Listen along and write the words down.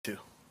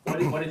Why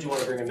did you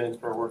want to bring him in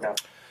for a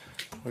workout?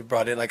 We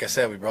brought in, like I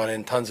said, we brought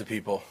in tons of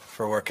people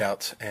for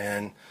workouts,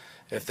 and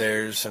if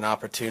there's an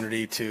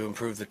opportunity to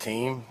improve the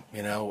team,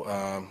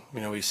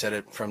 we said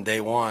it from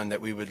day one that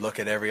we would look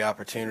at every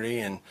opportunity,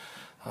 and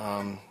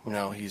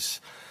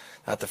he's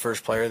not the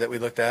first player that we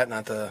looked at,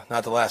 not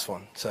the last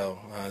one. So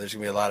there's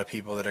gonna be a lot of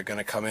people that are going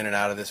to come in and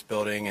out of this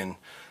building, and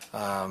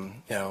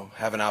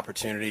have an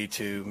opportunity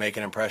to make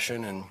an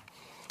impression. And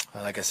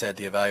like I said,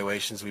 the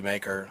evaluations we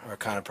make are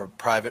kind of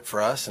private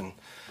for us, and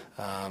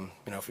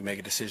if we make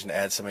a decision to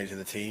add somebody to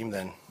the team,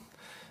 then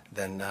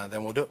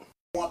we'll do it.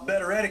 I want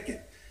better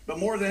etiquette, but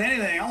more than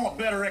anything, I want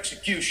better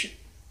execution.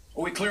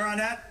 Are we clear on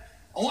that?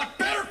 I want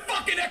better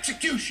fucking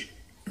execution.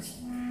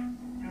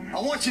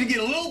 I want you to get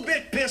a little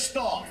bit pissed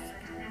off.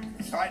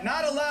 All right,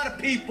 not a lot of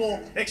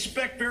people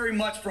expect very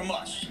much from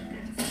us.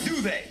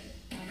 Do they?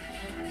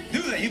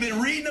 Do they? You've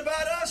been reading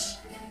about us?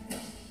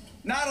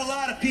 Not a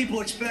lot of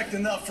people expect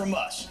enough from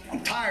us.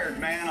 I'm tired,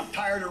 man. I'm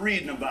tired of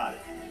reading about it.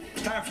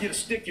 It's time for you to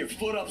stick your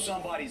foot up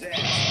somebody's ass.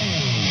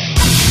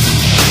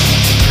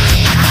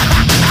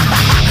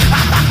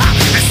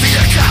 It's the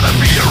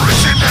Academy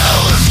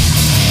Original.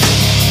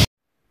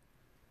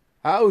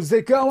 How's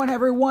it going,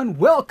 everyone?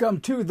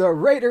 Welcome to the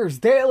Raiders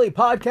Daily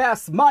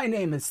Podcast. My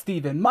name is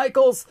Steven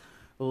Michaels.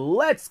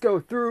 Let's go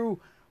through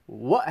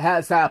what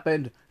has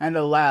happened in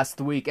the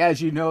last week.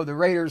 As you know, the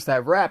Raiders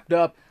have wrapped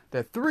up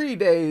the 3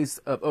 days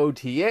of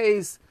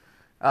OTAs.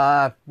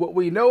 What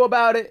we know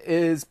about it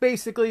is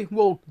basically,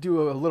 we'll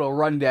do a little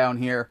rundown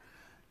here.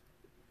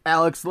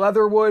 Alex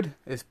Leatherwood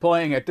is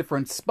playing at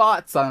different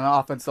spots on an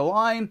offensive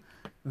line.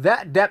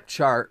 That depth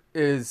chart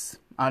is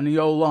on the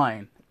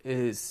O-line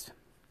is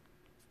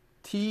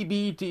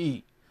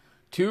TBD,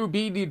 to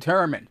be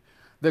determined.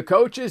 The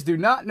coaches do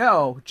not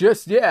know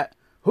just yet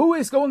who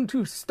is going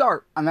to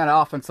start on that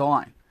offensive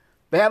line.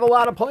 They have a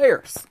lot of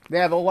players. They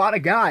have a lot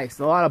of guys,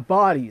 a lot of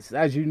bodies.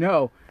 As you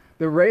know,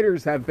 the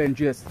Raiders have been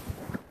just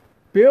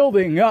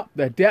building up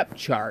the depth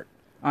chart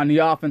on the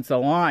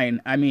offensive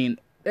line. I mean,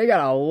 they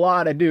got a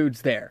lot of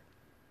dudes there.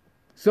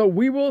 So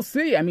we will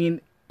see. I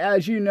mean,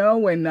 as you know,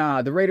 when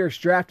the Raiders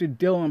drafted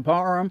Dylan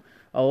Parham,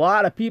 a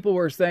lot of people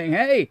were saying,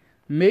 hey,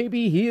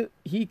 maybe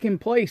he can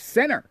play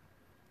center.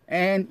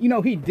 And,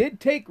 he did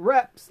take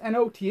reps and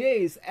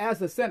OTAs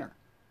as a center.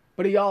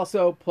 But he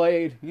also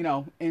played,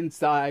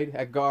 inside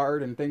at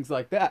guard and things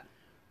like that.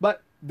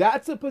 But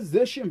that's a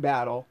position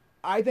battle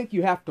I think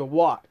you have to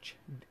watch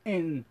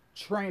in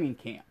training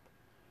camp.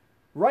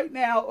 Right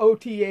now,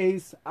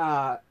 OTAs,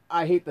 I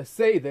hate to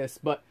say this,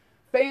 but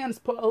fans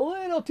put a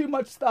little too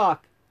much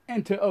stock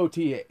into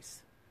OTAs.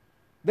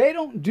 They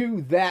don't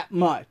do that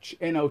much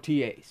in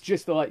OTAs,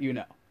 just to let you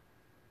know.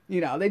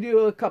 They do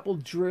a couple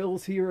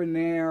drills here and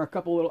there, a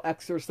couple little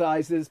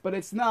exercises, but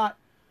it's not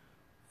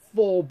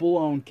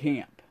full-blown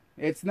camp.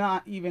 It's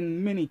not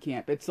even mini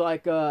camp. It's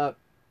like,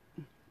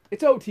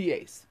 it's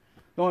OTAs.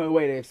 The only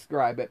way to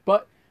describe it.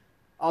 But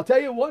I'll tell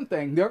you one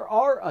thing. There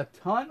are a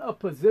ton of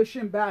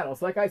position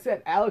battles. Like I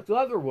said, Alex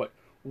Leatherwood.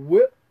 We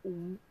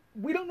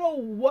don't know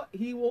what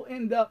he will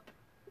end up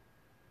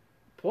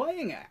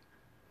playing at.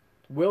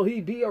 Will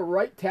he be a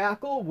right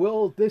tackle?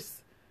 Will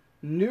this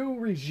new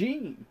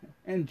regime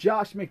and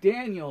Josh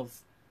McDaniels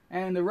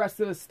and the rest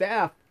of the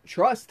staff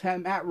trust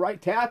him at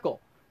right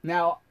tackle?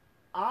 Now,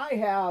 I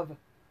have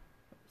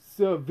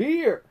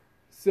severe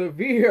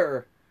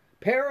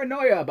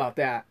paranoia about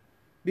that,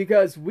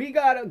 because we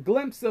got a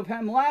glimpse of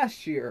him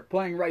last year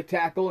playing right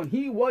tackle, and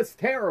he was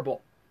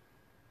terrible.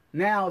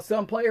 Now,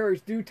 some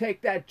players do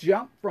take that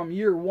jump from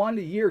year 1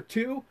 to year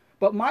 2,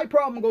 but my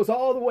problem goes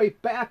all the way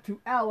back to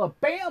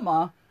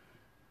Alabama.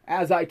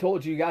 As I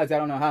told you guys, I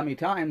don't know how many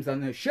times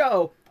on this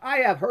show, I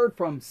have heard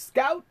from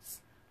scouts,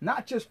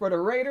 not just for the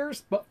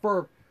Raiders, but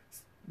for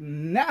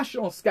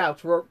national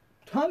scouts, for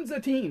tons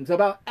of teams,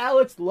 about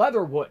Alex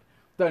Leatherwood.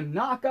 The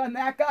knock on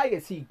that guy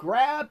is he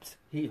grabs,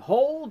 he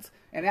holds,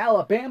 and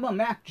Alabama,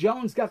 Mac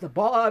Jones got the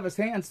ball out of his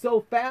hands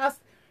so fast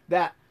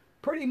that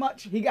pretty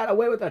much he got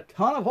away with a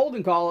ton of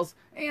holding calls,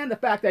 and the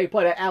fact that he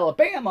played at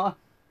Alabama,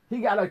 he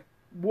got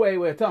away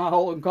with a ton of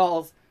holding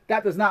calls.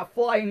 That does not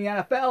fly in the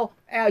NFL,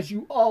 as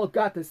you all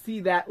got to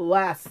see that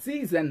last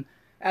season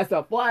as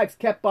the flags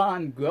kept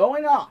on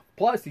going off.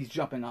 Plus, he's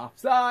jumping off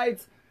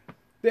sides,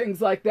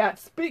 things like that.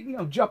 Speaking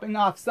of jumping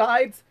off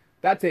sides,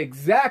 that's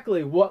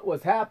exactly what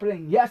was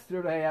happening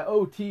yesterday at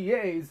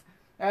OTAs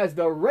as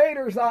the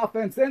Raiders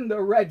offense in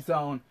the red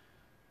zone.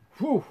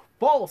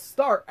 False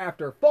start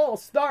after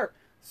false start.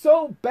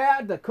 So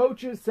bad the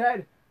coaches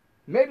said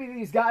maybe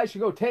these guys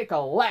should go take a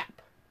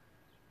lap.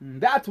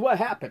 And that's what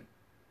happened.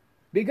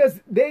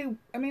 Because they're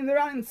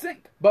not in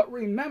sync. But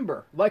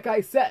remember, like I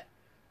said,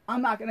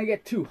 I'm not going to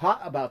get too hot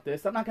about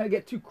this. I'm not going to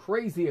get too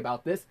crazy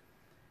about this.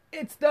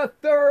 It's the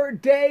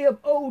 3rd day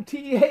of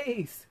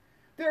OTAs.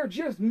 They're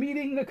just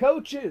meeting the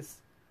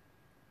coaches.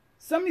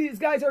 Some of these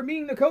guys are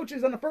meeting the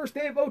coaches on the first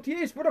day of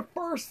OTAs for the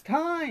first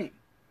time.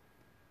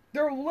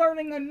 They're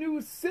learning a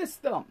new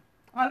system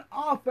on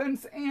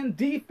offense and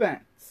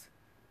defense.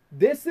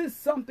 This is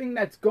something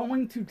that's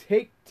going to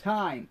take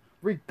time,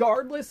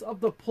 regardless of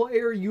the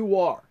player you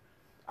are.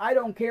 I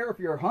don't care if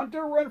you're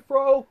Hunter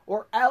Renfrow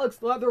or Alex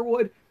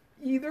Leatherwood,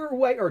 either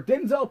way, or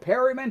Denzel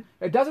Perryman.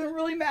 It doesn't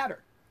really matter.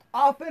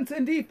 Offense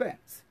and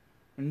defense.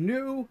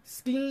 New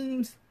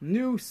schemes,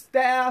 new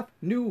staff,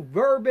 new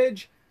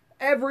verbiage.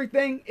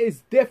 Everything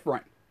is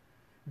different.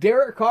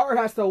 Derek Carr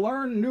has to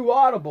learn new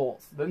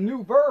audibles, the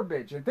new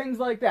verbiage, and things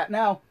like that.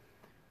 Now,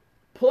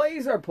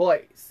 plays are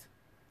plays.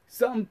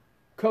 Some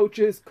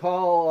coaches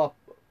call,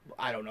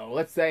 I don't know,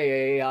 let's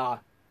say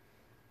a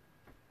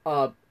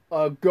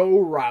go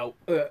route,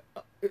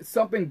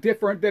 something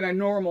different than a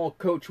normal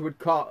coach would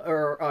call,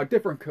 or a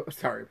different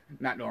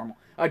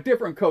a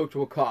different coach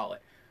will call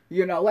it.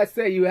 You know, let's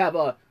say you have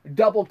a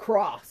double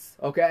cross,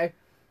 okay?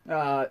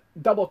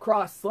 Double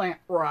cross slant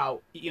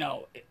route, you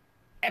know,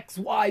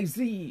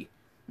 XYZ.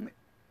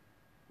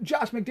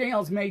 Josh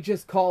McDaniels may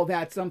just call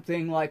that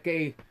something like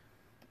a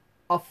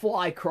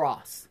fly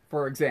cross,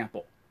 for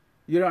example.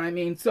 You know what I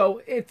mean?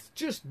 So it's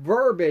just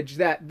verbiage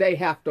that they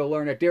have to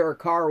learn, that Derek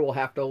Carr will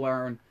have to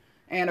learn.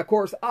 And, of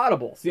course,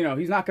 audibles. You know,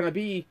 he's not going to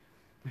be...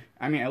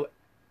 I mean,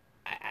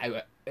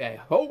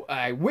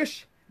 I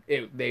wish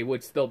they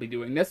would still be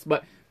doing this,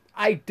 but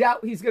I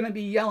doubt he's going to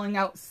be yelling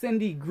out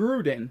Cindy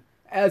Gruden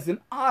as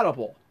an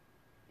audible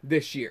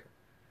this year.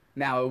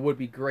 Now, it would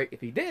be great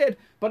if he did,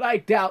 but I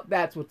doubt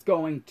that's what's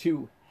going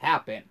to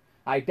happen.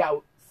 I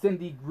doubt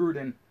Cindy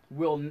Gruden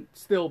will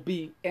still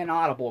be an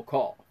audible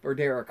call for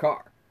Derek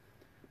Carr.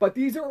 But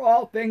these are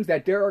all things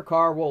that Derek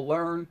Carr will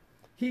learn.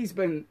 He's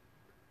the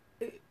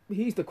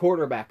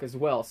quarterback as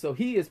well, so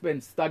he has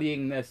been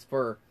studying this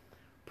for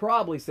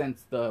probably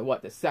since the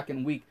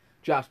second week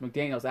Josh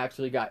McDaniels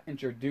actually got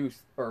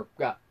introduced or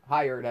got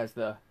hired as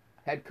the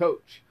head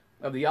coach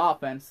of the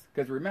offense.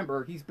 Because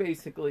remember, he's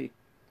basically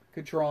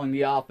controlling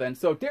the offense.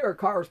 So Derek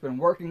Carr's been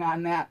working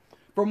on that.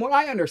 From what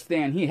I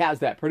understand, he has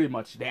that pretty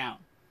much down.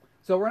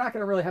 So we're not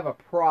going to really have a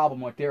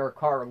problem with Derek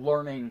Carr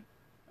learning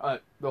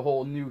the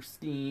whole new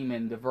scheme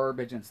and the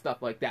verbiage and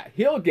stuff like that.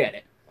 He'll get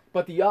it.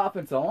 But the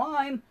offensive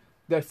line,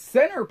 the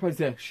center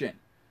position,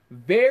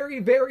 very,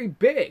 very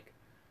big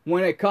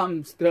when it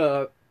comes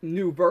to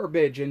new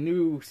verbiage and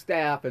new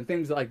staff and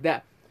things like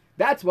that.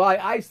 That's why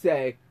I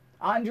say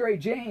Andre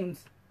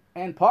James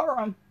and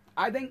Parham,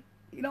 I think,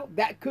 you know,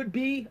 that could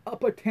be a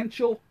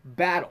potential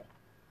battle.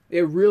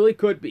 It really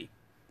could be.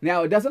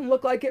 Now, it doesn't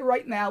look like it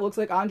right now. It looks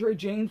like Andre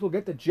James will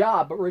get the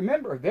job. But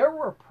remember, there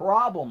were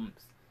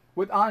problems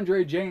with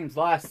Andre James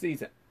last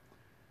season.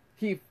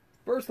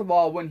 First of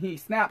all, when he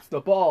snaps the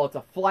ball, it's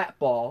a flat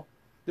ball.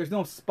 There's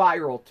no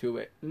spiral to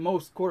it.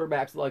 Most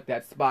quarterbacks like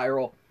that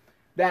spiral.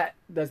 That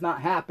does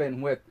not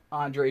happen with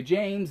Andre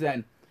James.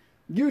 And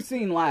you've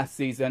seen last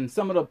season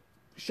some of the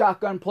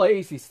shotgun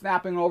plays. He's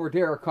snapping over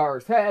Derek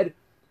Carr's head.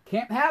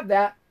 Can't have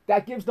that.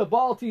 That gives the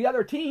ball to the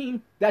other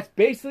team. That's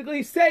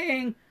basically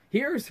saying,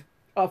 here's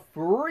a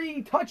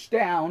free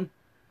touchdown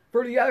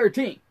for the other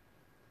team.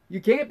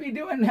 You can't be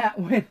doing that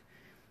when,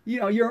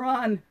 you know, you're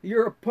on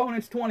your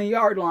opponent's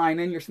 20-yard line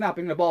and you're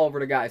snapping the ball over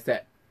the guy's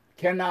head.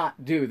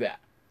 Cannot do that.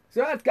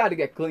 So that's got to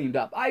get cleaned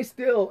up. I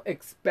still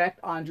expect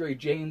Andre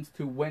James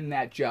to win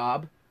that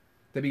job,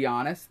 to be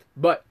honest.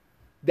 But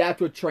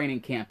that's what training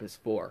camp is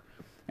for.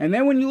 And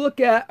then when you look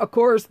at, of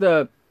course,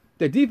 the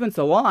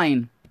defensive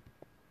line,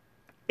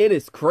 it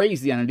is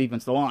crazy on the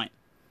defensive line.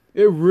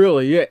 It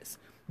really is.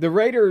 The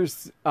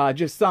Raiders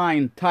just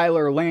signed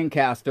Tyler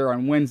Lancaster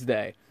on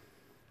Wednesday.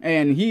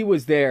 And he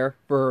was there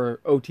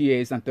for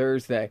OTAs on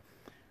Thursday.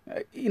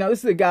 You know, this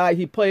is a guy,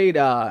 he played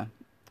for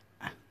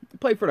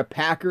the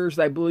Packers,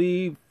 I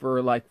believe,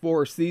 for like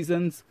 4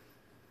 seasons.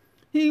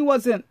 He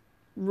wasn't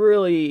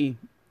really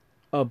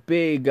a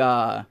big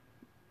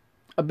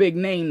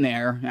name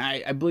there.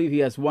 I believe he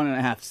has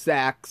 1.5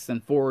 sacks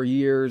in 4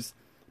 years.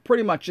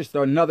 Pretty much just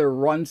another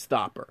run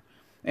stopper.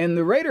 And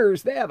the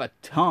Raiders, they have a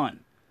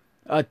ton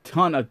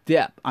of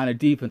depth on a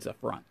defensive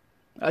front.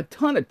 A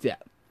ton of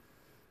depth.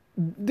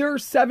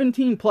 There's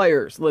 17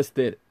 players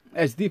listed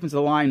as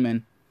defensive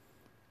linemen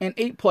and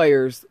 8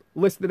 players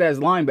listed as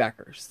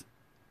linebackers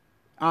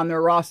on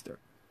their roster.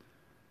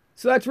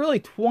 So that's really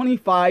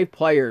 25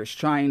 players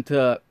trying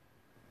to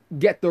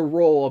get the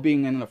role of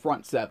being in the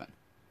front 7.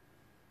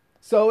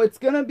 So it's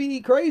going to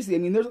be crazy. I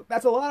mean,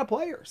 that's a lot of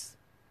players.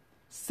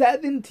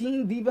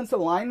 17 defensive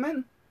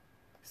linemen?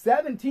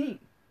 17.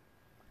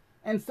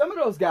 And some of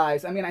those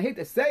guys, I mean, I hate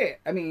to say it.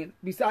 I mean,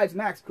 besides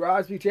Max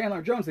Crosby,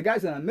 Chandler Jones, the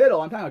guys in the middle,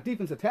 I'm talking about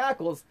defensive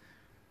tackles,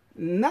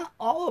 not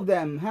all of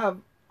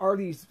them are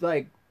these,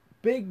 like,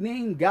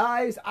 big-name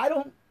guys. I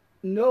don't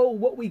know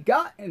what we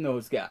got in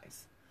those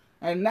guys.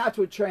 And that's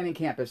what training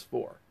camp is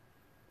for.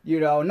 You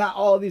know, not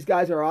all of these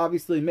guys are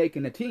obviously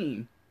making the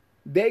team.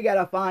 They got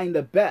to find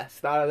the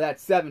best out of that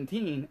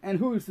 17. And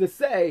who's to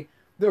say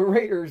the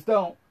Raiders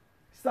don't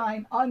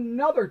sign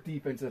another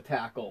defensive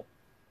tackle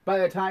by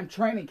the time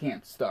training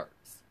camp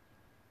starts?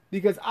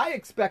 Because I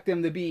expect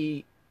them to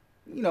be,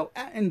 you know,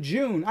 in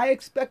June, I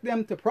expect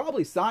them to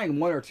probably sign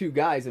 1 or 2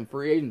 guys in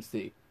free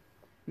agency.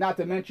 Not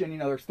to mention, you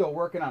know, they're still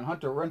working on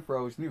Hunter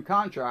Renfrow's new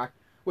contract,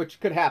 which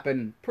could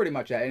happen pretty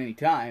much at any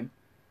time.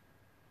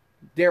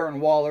 Darren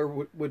Waller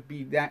would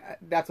be that.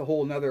 That's a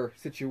whole nother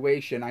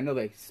situation. I know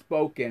they've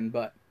spoken,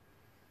 but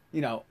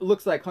it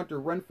looks like Hunter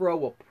Renfrow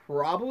will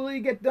probably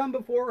get done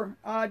before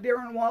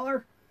Darren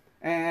Waller,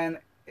 and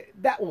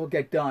that will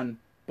get done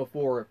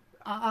before.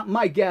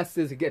 My guess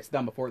is it gets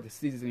done before the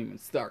season even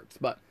starts.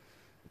 But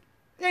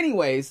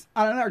anyways,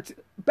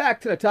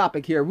 back to the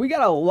topic here. We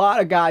got a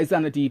lot of guys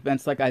on the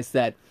defense, like I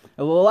said.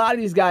 A lot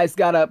of these guys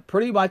gotta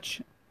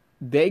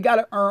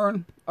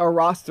earn a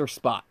roster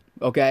spot.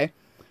 Okay.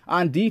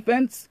 On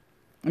defense,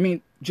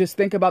 just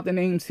think about the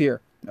names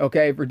here,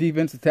 okay, for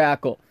defensive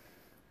tackle.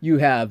 You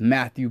have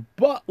Matthew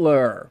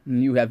Butler,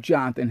 you have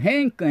Jonathan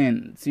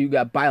Hankins, you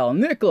got Bile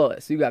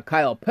Nicholas, you got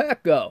Kyle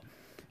Pecco,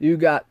 you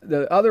got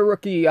the other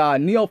rookie,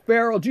 Neil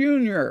Farrell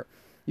Jr.,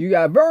 you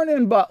got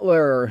Vernon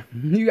Butler,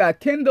 you got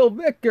Kendall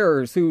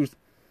Vickers, who's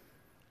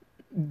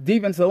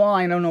defensive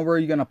line, I don't know where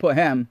you're going to put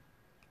him.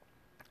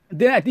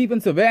 Then at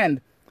defensive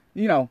end,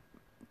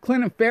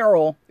 Clinton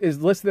Farrell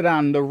is listed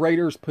on the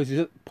Raiders'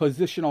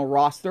 positional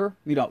roster.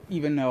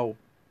 Even though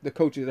the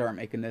coaches aren't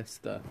making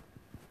this,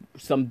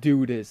 some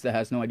dude that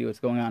has no idea what's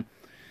going on.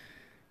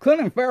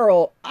 Clinton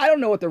Farrell, I don't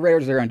know what the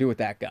Raiders are going to do with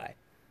that guy.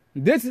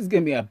 This is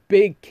going to be a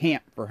big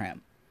camp for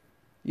him.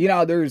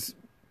 There's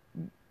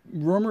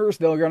rumors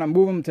they're going to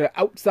move him to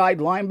outside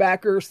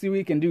linebacker, see what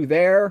he can do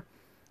there.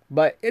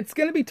 But it's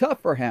going to be tough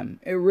for him.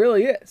 It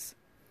really is.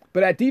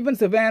 But at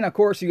defensive end, of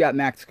course, you got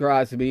Max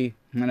Crosby.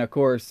 And, of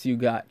course, you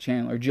got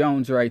Chandler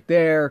Jones right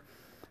there.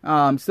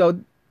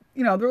 So,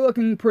 they're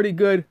looking pretty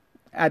good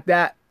at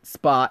that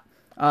spot.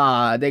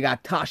 They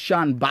got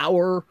Tashawn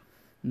Bauer.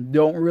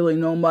 Don't really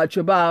know much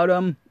about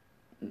him.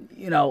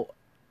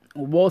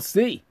 We'll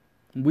see.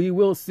 We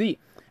will see.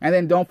 And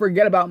then don't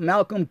forget about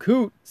Malcolm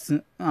Coots.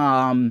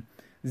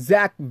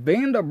 Zach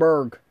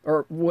Vandenberg.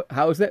 Or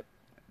how is it?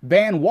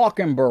 Van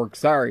Walkenberg,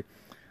 sorry.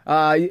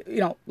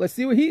 Let's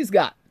see what he's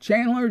got.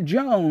 Chandler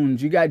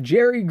Jones. You got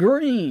Jerry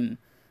Green.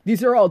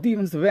 These are all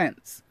defensive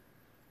ends.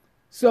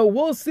 So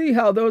we'll see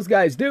how those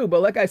guys do.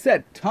 But like I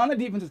said, ton of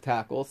defensive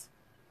tackles.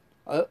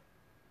 A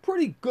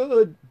pretty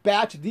good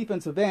batch of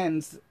defensive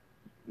ends.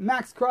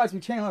 Max Crosby,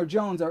 Chandler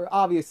Jones are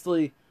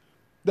obviously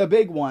the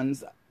big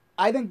ones.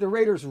 I think the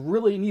Raiders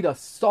really need a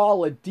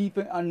solid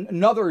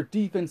another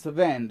defensive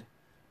end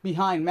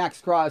behind Max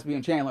Crosby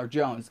and Chandler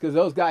Jones, because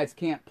those guys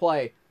can't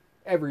play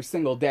every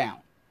single down.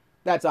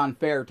 That's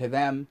unfair to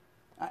them.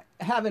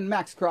 Having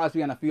Max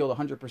Crosby on the field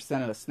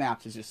 100% of the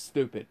snaps is just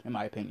stupid, in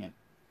my opinion.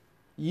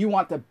 You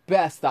want the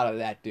best out of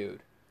that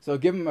dude. So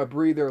give him a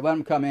breather, let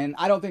him come in.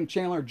 I don't think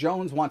Chandler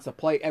Jones wants to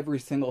play every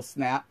single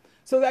snap.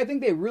 So I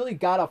think they really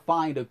got to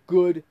find a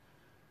good,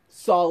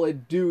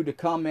 solid dude to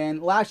come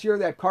in. Last year,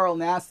 that Carl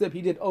Nassib,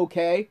 he did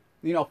okay,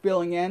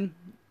 filling in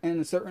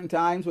certain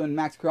times when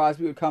Max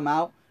Crosby would come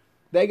out.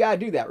 They got to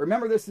do that.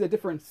 Remember, this is a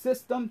different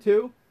system,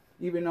 too,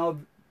 even though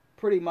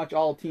pretty much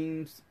all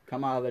teams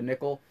come out of the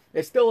nickel.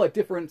 It's still a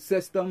different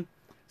system,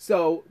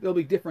 so there'll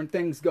be different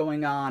things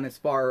going on as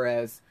far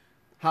as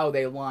how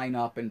they line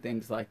up and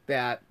things like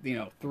that.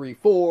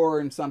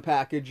 3-4 in some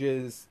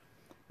packages.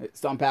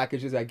 Some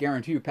packages, I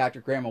guarantee you,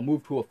 Patrick Graham will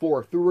move to a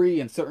 4-3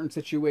 in certain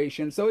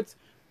situations.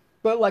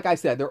 But like I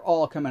said, they're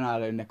all coming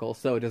out of the nickel,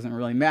 so it doesn't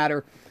really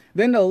matter.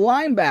 Then the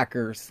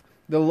linebackers.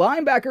 The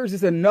linebackers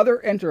is another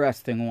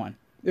interesting one.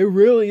 It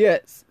really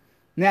is.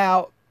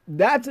 Now,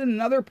 that's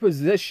another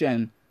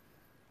position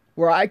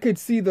where I could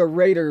see the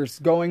Raiders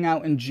going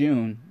out in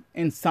June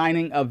and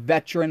signing a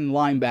veteran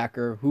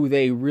linebacker who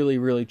they really,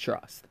 really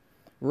trust.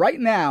 Right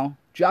now,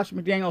 Josh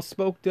McDaniels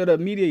spoke to the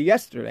media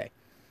yesterday.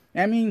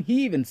 He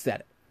even said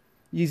it.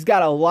 He's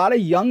got a lot of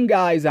young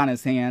guys on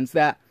his hands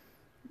that,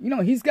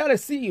 he's got to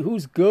see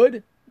who's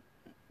good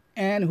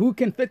and who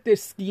can fit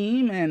this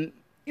scheme. And,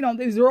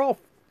 these are all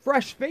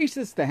fresh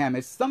faces to him.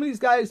 Some of these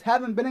guys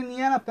haven't been in the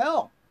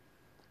NFL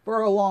for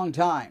a long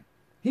time.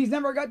 He's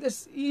never got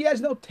this. He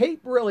has no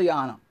tape really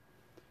on him.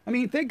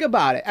 Think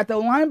about it. At the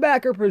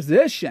linebacker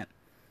position,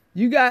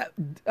 you got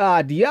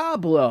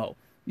Diablo.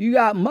 You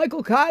got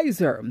Michael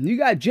Kaiser. You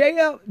got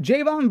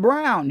Javon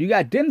Brown. You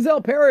got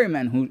Denzel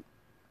Perryman, who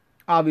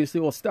obviously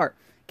will start.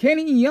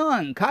 Kenny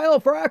Young, Kyle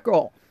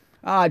Freckle,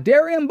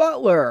 Darian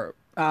Butler,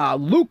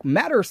 Luke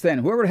Matterson,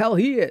 whoever the hell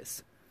he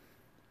is.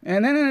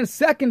 And then in the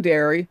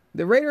secondary,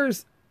 the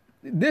Raiders,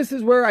 this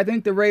is where I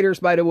think the Raiders,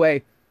 by the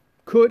way,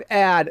 could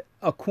add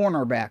a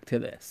cornerback to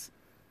this.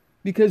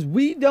 Because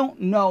we don't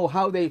know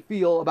how they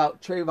feel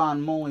about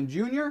Trayvon Mullen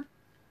Jr.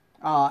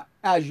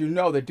 As you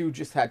know, the dude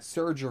just had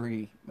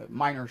surgery,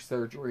 minor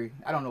surgery.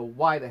 I don't know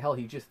why the hell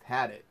he just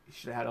had it. He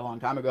should have had it a long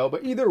time ago.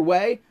 But either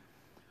way,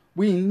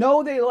 we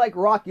know they like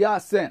Rock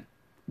Ya-Sin.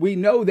 We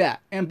know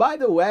that. And by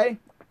the way,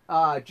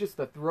 just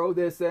to throw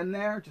this in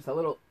there, just a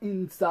little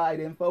inside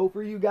info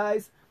for you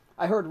guys.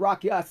 I heard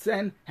Rock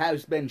Ya-Sin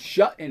has been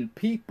shutting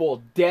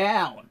people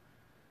down.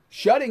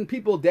 Shutting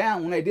people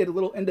down when they did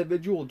little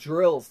individual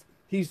drills.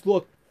 He's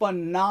looked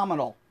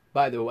phenomenal,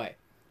 by the way.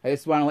 I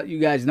just want to let you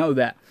guys know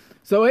that.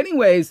 So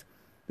anyways,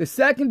 the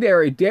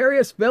secondary,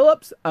 Darius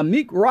Phillips,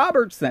 Amik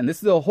Robertson.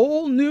 This is a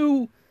whole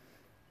new...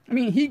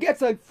 he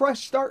gets a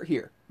fresh start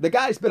here. The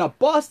guy's been a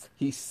bust.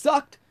 He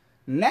sucked.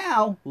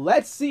 Now,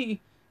 let's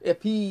see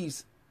if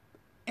he's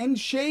in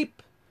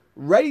shape,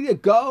 ready to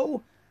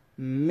go.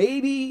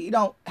 Maybe,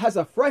 has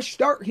a fresh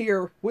start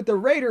here with the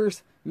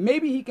Raiders.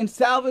 Maybe he can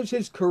salvage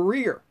his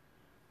career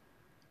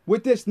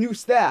with this new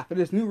staff and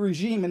this new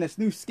regime and this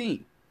new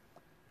scheme.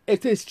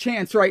 It's his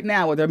chance right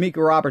now with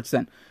Amika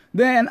Robertson.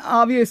 Then,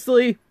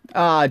 obviously,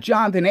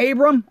 Jonathan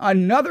Abram,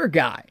 another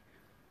guy.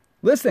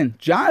 Listen,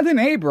 Jonathan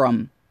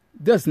Abram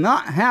does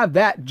not have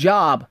that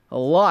job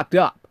locked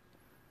up.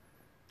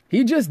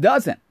 He just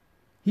doesn't.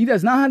 He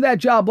does not have that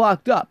job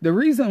locked up. The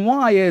reason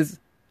why is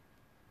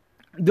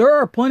there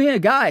are plenty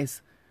of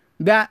guys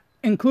that,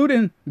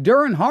 including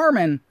Duran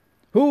Harmon,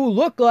 who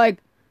look like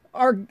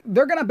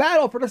they're going to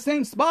battle for the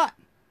same spot.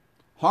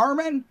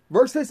 Harmon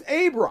versus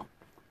Abram.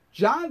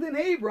 Jonathan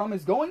Abram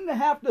is going to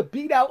have to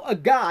beat out a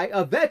guy,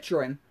 a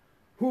veteran,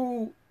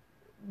 who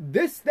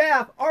this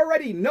staff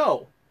already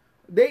know.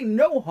 They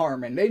know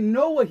Harmon. They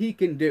know what he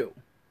can do.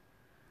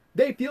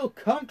 They feel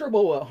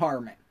comfortable with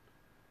Harmon.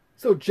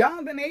 So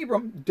Jonathan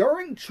Abram,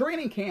 during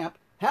training camp,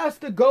 has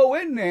to go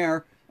in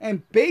there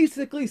and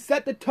basically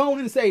set the tone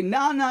and say,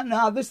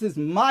 nah, this is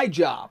my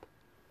job.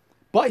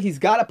 But he's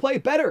got to play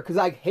better, because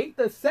I hate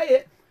to say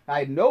it.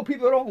 I know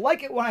people don't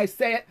like it when I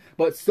say it,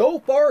 but so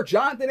far,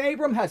 Jonathan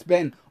Abram has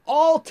been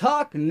all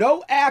talk,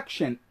 no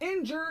action.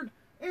 Injured,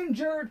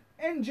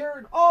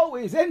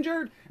 always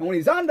injured. And when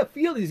he's on the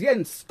field, he's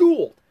getting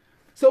schooled.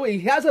 So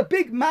he has a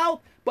big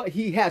mouth, but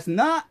he has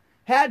not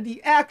had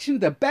the action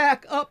to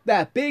back up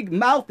that big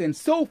mouth. And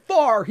so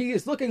far, he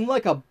is looking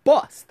like a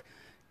bust.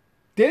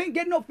 Didn't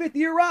get no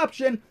fifth-year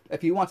option.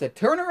 If he wants to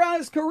turn around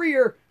his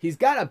career, he's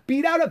got to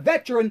beat out a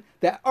veteran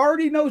that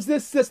already knows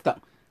this system.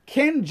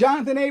 Can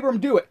Jonathan Abram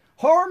do it?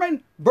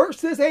 Harmon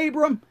versus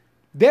Abram.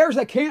 There's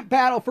a camp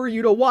battle for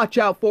you to watch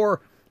out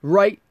for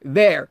right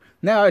there.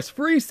 Now, as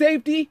free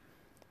safety,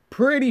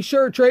 pretty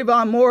sure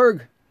Trayvon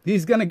Morg,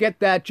 he's going to get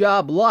that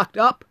job locked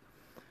up.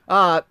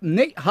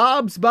 Nate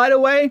Hobbs, by the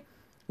way,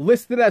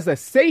 listed as a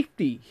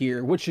safety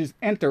here, which is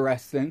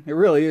interesting. It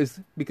really is,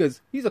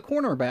 because he's a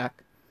cornerback.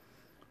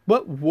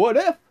 But what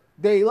if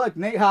they like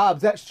Nate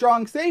Hobbs at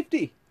strong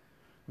safety?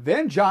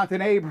 Then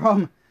Jonathan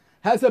Abram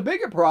has a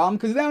bigger problem,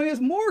 because now he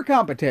has more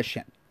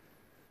competition.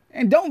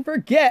 And don't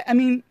forget,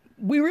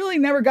 we really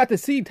never got to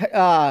see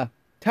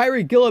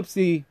Tyree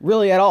Gillespie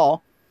really at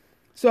all.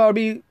 So it'll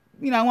be,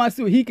 I want to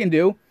see what he can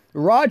do.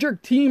 Roger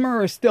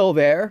Teamer is still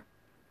there.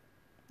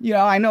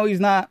 I know he's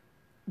not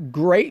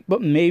great,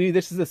 but maybe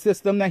this is a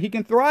system that he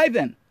can thrive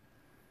in.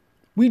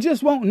 We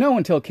just won't know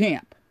until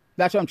camp.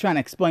 That's what I'm trying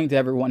to explain to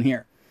everyone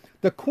here.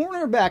 The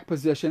cornerback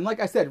position, like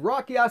I said,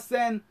 Rocky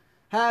Ya-Sin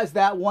has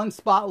that one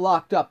spot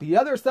locked up. The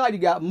other side, you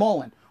got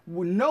Mullen.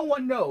 No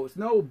one knows.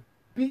 No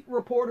beat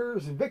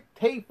reporters, Vic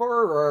Tafer,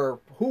 or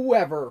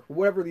whoever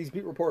these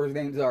beat reporters'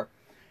 names are.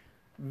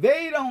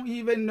 They don't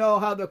even know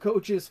how the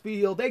coaches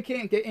feel. They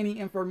can't get any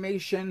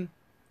information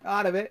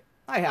out of it.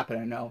 I happen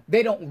to know.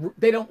 They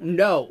don't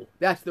know.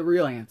 That's the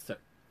real answer.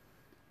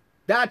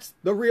 That's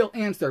the real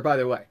answer, by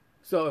the way.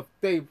 So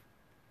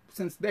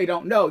since they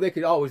don't know, they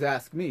could always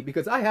ask me,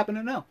 because I happen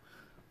to know.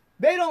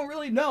 They don't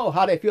really know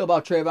how they feel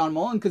about Trayvon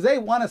Mullen, because they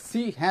want to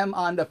see him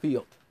on the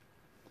field.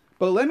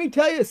 But let me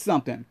tell you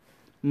something.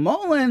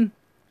 Mullen,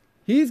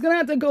 he's going to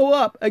have to go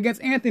up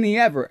against Anthony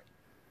Everett.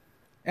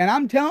 And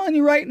I'm telling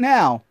you right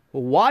now,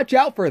 watch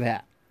out for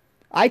that.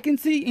 I can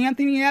see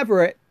Anthony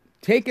Everett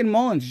taking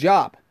Mullen's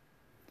job.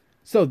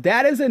 So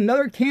that is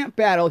another camp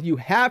battle you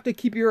have to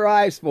keep your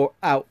eyes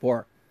out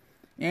for.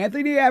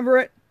 Anthony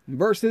Everett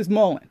versus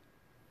Mullen.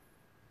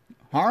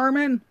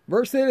 Harmon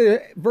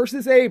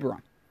versus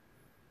Abram.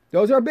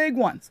 Those are big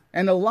ones.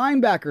 And the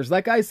linebackers,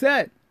 like I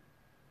said,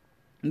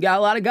 you got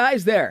a lot of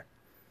guys there.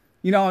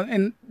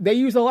 And they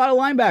use a lot of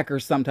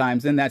linebackers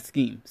sometimes in that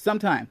scheme.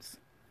 Sometimes.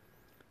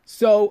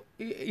 So,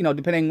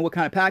 depending on what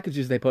kind of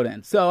packages they put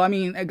in. So,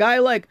 a guy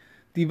like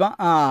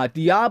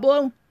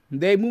Diablo,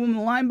 they move him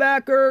to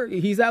linebacker.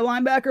 He's that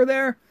linebacker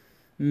there.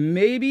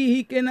 Maybe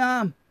he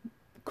can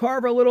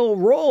carve a little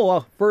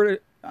role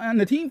on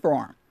the team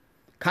for him.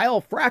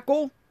 Kyle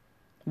Frackle,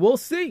 we'll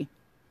see.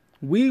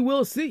 We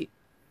will see.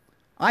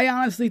 I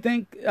honestly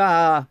think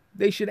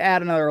they should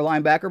add another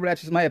linebacker, but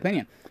that's just my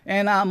opinion.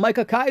 And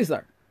Micah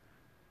Kaiser.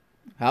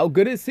 How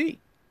good is he?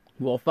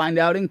 We'll find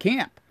out in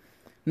camp.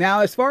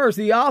 Now, as far as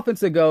the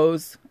offense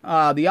goes,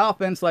 the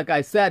offense, like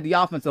I said, the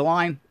offensive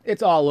line,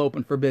 it's all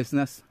open for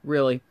business,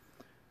 really.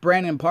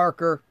 Brandon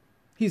Parker,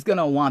 he's going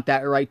to want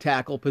that right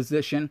tackle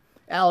position.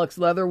 Alex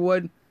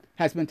Leatherwood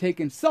has been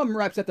taking some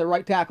reps at the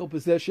right tackle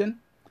position,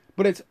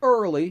 but it's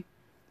early.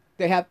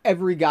 They have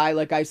every guy,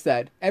 like I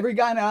said. Every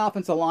guy in the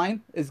offensive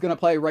line is going to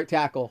play right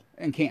tackle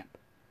in camp.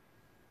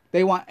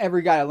 They want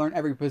every guy to learn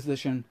every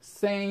position.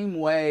 Same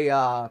way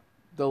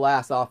the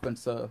last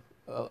offensive,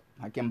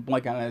 I can't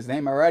blank on his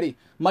name already.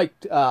 Mike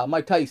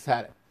Tice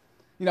had it.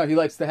 He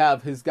likes to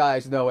have his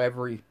guys know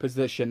every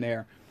position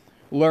there.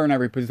 Learn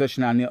every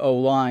position on the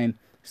O-line.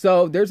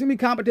 So there's going to be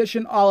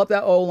competition all up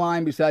that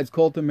O-line. Besides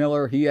Colton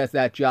Miller, he has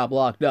that job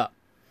locked up.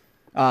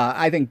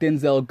 I think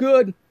Denzel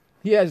Good,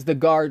 he has the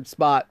guard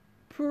spot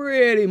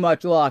pretty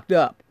much locked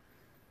up.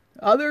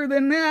 other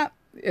than that,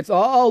 it's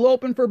all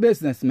open for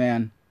business,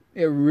 man.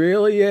 It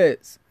really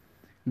is.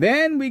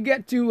 Then we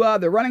get to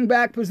the running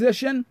back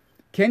position.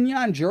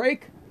 Kenyon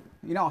Drake,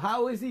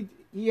 how is he?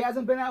 He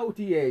hasn't been at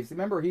OTAs.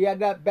 Remember, he had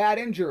that bad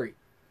injury.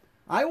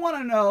 I want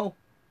to know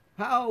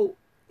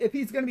if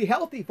he's going to be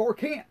healthy for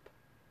camp.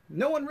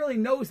 No one really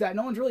knows that.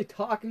 No one's really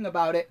talking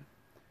about it.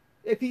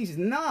 If he's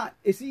not,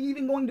 is he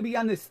even going to be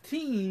on this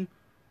team,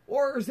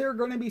 or is there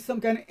going to be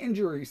some kind of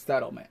injury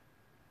settlement?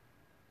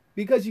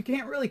 Because you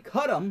can't really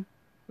cut him.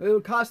 It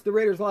would cost the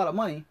Raiders a lot of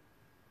money.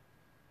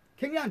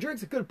 Kenyon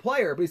Drake's a good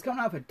player, but he's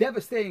coming off a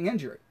devastating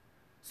injury.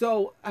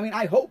 So,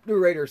 I hope the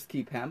Raiders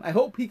keep him. I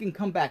hope he can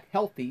come back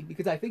healthy,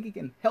 because I think he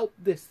can help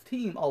this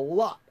team a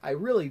lot. I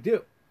really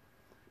do.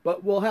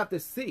 But we'll have to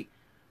see.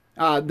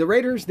 The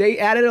Raiders, they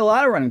added a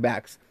lot of running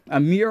backs.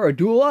 Amir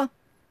Abdullah,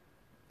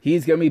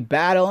 he's going to be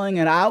battling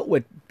it out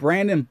with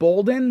Brandon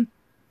Bolden.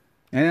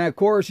 And then, of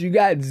course, you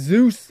got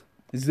Zeus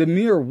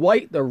Zamir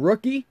White, the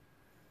rookie.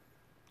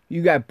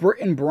 You got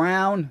Britton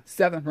Brown,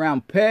 7th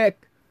round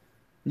pick.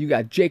 You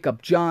got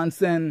Jacob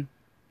Johnson.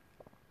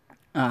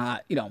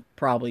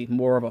 Probably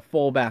more of a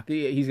fullback.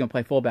 He's going to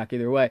play fullback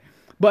either way.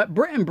 But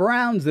Britton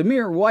Brown,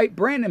 Zamir White,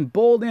 Brandon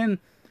Bolden,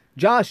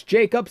 Josh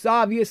Jacobs,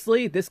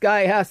 obviously. This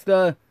guy has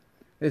to...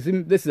 This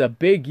is a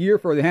big year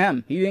for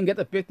him. He didn't get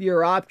the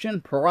 5th-year option.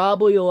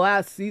 Probably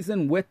last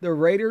season with the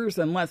Raiders,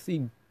 unless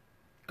he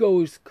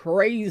goes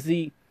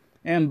crazy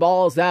and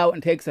balls out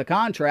and takes a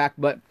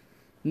contract. But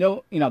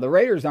no, the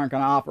Raiders aren't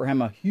going to offer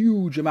him a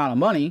huge amount of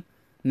money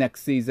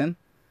next season.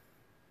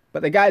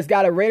 But the guy's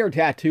got a Raider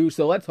tattoo,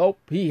 so let's hope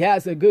he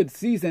has a good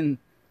season.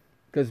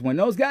 Because when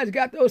those guys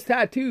got those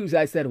tattoos,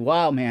 I said,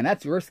 wow, man,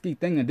 that's a risky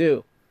thing to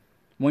do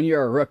when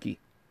you're a rookie.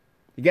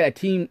 You get a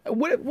team.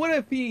 What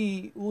if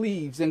he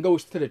leaves and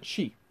goes to the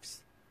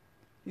Chiefs?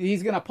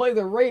 He's going to play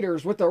the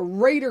Raiders with the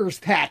Raiders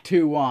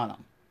tattoo on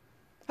him.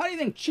 How do you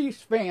think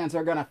Chiefs fans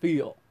are going to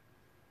feel?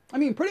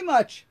 Pretty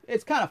much,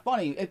 it's kind of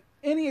funny. If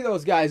any of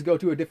those guys go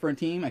to a different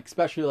team,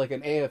 especially like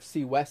an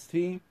AFC West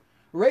team,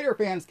 Raider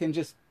fans can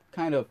just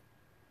kind of,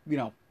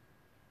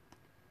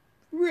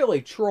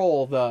 really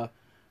troll the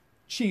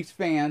Chiefs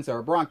fans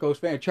or Broncos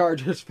fan,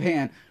 Chargers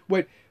fan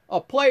with a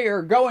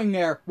player going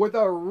there with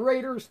a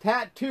Raiders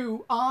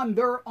tattoo on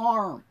their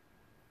arm.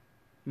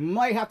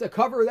 Might have to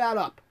cover that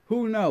up.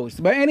 Who knows?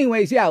 But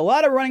anyways, yeah, a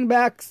lot of running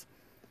backs.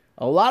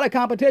 A lot of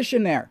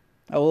competition there.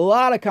 A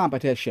lot of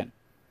competition.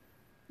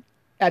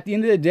 At the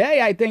end of the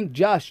day, I think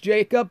Josh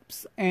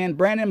Jacobs and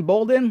Brandon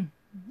Bolden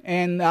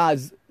and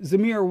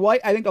Zamir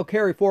White, I think they'll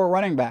carry 4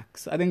 running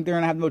backs. I think they're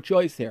going to have no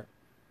choice here.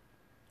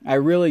 I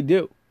really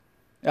do.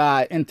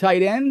 In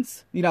tight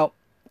ends,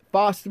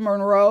 Foster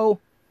Monroe,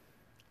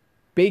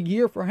 big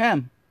year for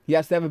him. He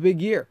has to have a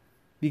big year.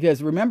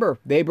 Because remember,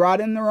 they brought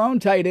in their own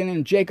tight end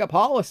in Jacob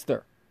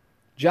Hollister.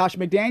 Josh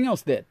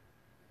McDaniels did.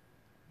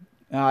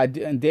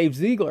 And Dave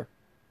Ziegler.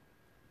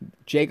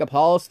 Jacob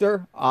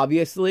Hollister,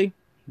 obviously,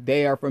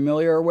 they are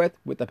familiar with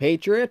the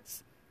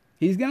Patriots.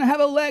 He's going to have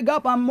a leg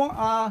up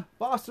on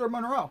Foster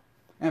Monroe.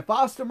 And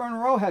Foster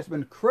Monroe has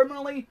been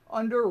criminally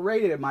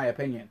underrated, in my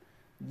opinion.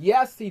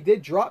 Yes, he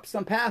did drop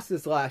some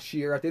passes last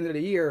year at the end of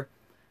the year.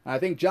 I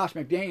think Josh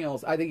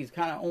McDaniels, he's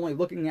kind of only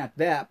looking at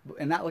that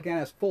and not looking at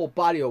his full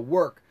body of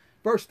work.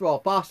 First of all,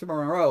 Foster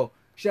Monroe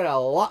should have a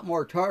lot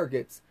more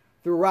targets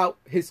throughout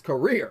his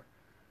career.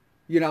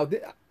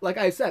 Like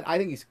I said, I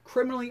think he's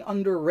criminally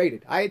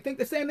underrated. I think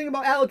the same thing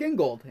about Alec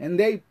Ingold, and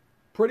they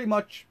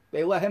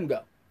let him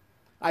go.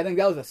 I think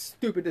that was a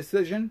stupid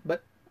decision,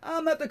 but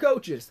I'm not the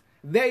coaches.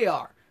 They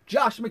are.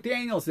 Josh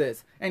McDaniels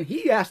is. And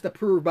he has to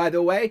prove, by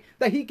the way,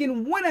 that he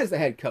can win as a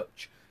head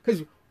coach.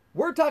 Because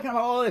we're talking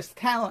about all this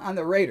talent on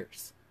the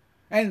Raiders.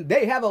 And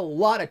they have a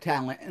lot of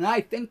talent, and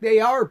I think they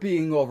are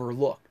being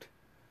overlooked.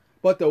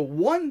 But the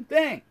one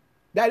thing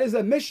that is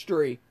a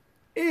mystery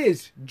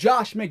is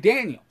Josh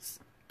McDaniels.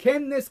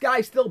 Can this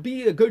guy still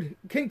be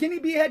can he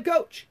be a head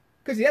coach?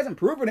 Because he hasn't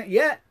proven it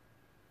yet.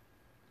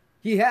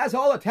 He has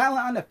all the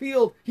talent on the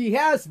field. He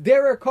has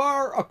Derek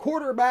Carr, a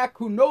quarterback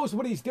who knows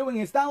what he's doing.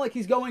 It's not like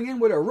he's going in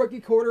with a rookie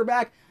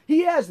quarterback.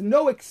 He has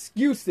no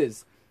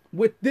excuses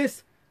with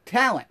this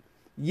talent.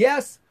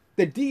 Yes,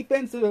 the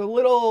defense is a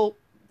little,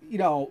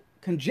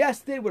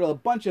 congested with a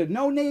bunch of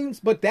no-names,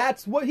 but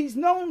that's what he's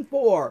known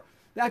for.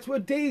 That's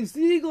what Dave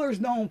Ziegler's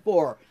known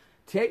for.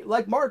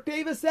 Like Mark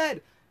Davis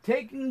said,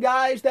 taking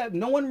guys that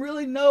no one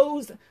really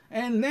knows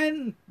and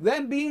then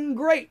them being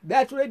great.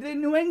 That's what they did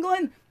in New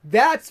England.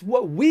 That's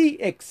what we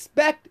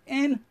expect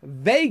in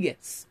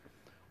Vegas.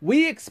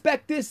 We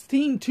expect this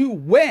team to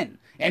win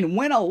and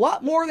win a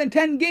lot more than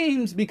 10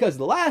 games because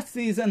last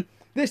season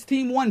this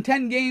team won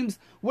 10 games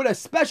with a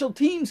special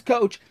teams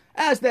coach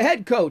as the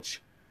head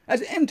coach,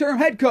 as an interim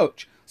head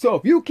coach. So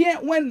if you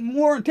can't win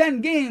more than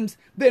 10 games,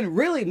 then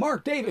really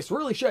Mark Davis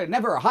really should have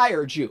never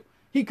hired you.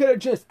 He could have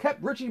just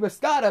kept Richie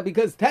Biscotta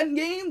because 10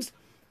 games,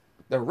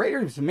 the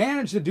Raiders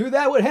managed to do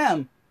that with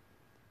him.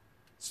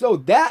 So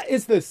that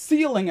is the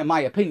ceiling, in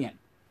my opinion.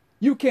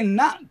 You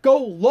cannot go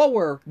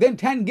lower than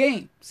 10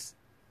 games.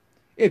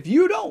 If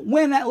you don't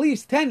win at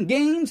least 10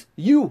 games,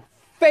 you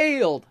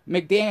failed,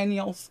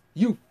 McDaniels.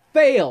 You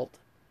failed.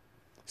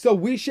 So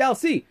we shall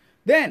see.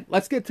 Then,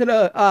 let's get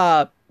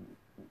to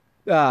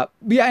the,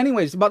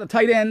 anyways, about the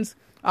tight ends.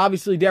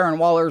 Obviously, Darren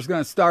Waller is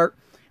going to start.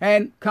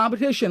 And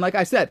competition, like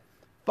I said,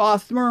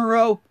 Foster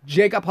Moreau,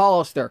 Jacob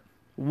Hollister.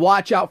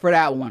 Watch out for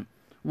that one.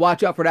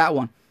 Watch out for that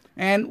one.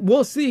 And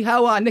we'll see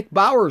how Nick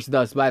Bowers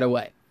does, by the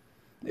way.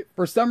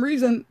 For some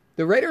reason,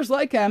 the Raiders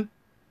like him.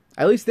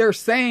 At least they're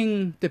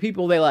saying to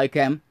people they like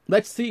him.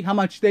 Let's see how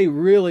much they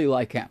really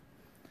like him.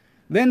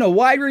 Then the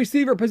wide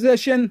receiver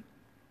position.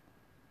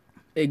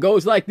 It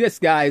goes like this,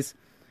 guys.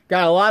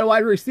 Got a lot of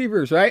wide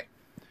receivers, right?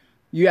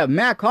 You have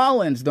Matt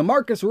Collins,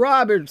 DeMarcus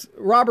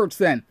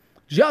Robertson,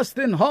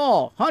 Justin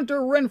Hall,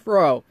 Hunter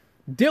Renfrow,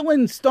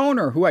 Dylan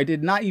Stoner, who I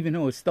did not even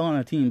know was still on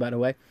the team, by the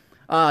way,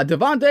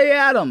 Devontae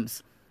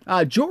Adams,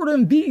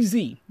 Jordan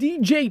Beasy,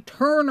 DJ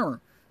Turner,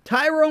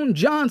 Tyrone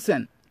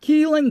Johnson,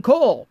 Keelan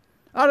Cole.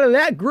 Out of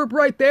that group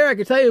right there, I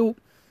can tell you,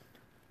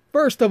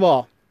 first of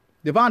all,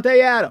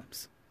 Devontae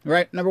Adams,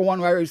 right? Number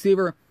 1 wide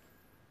receiver.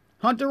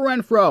 Hunter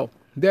Renfrow,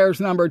 there's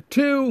number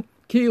 2.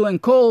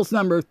 Keelan Cole's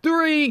number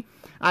 3.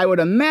 I would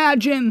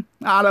imagine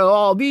out of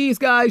all these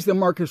guys,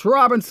 DeMarcus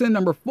Robinson,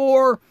 number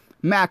 4.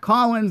 Matt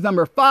Collins,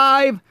 number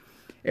 5.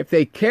 If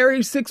they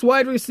carry 6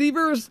 wide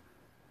receivers,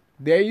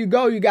 there you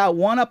go. You got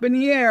one up in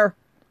the air.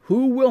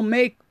 Who will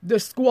make the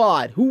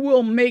squad? Who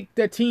will make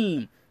the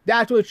team?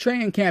 That's what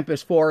training camp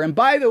is for. And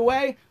by the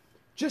way,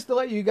 just to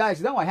let you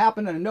guys know, I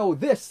happen to know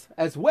this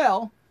as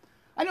well.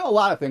 I know a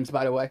lot of things,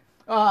 by the way.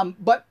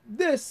 But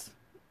this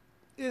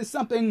is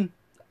something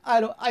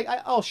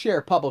I'll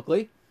share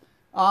publicly.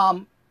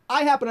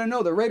 I happen to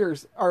know the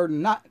Raiders are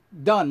not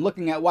done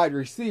looking at wide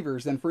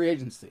receivers in free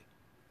agency.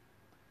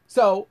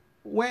 So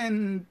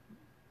when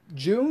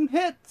June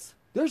hits,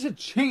 there's a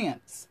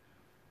chance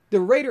the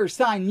Raiders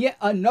sign yet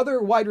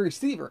another wide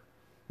receiver.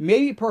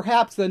 Maybe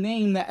perhaps the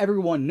name that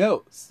everyone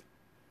knows.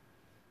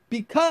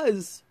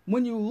 Because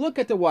when you look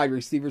at the wide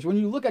receivers, when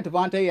you look at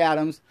Devontae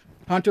Adams,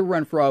 Hunter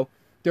Renfrow,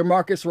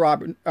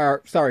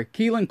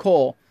 Keelan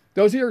Cole,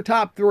 those are your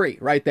top 3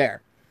 right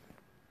there.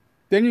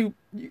 Then you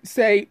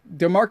say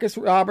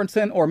DeMarcus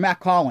Robinson or Matt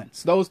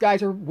Collins. Those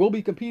guys will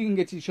be competing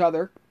against each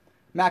other.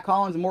 Matt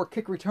Collins, a more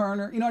kick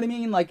returner. You know what I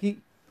mean? Like, he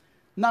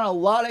not a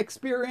lot of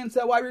experience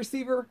at wide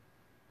receiver.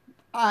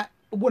 I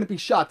wouldn't be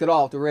shocked at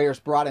all if the Raiders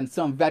brought in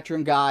some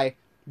veteran guy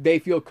they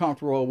feel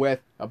comfortable with.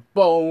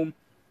 Boom.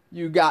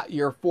 You got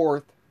your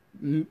 4th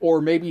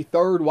or maybe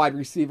 3rd wide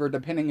receiver,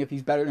 depending if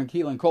he's better than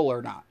Keelan Cole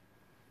or not.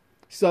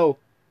 So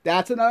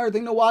that's another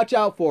thing to watch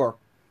out for.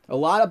 A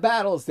lot of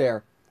battles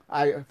there.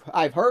 I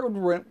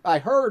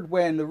heard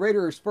when the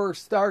Raiders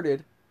first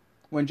started,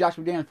 when Josh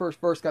McDaniels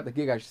first got the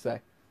gig, I should say,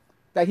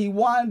 that he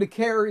wanted to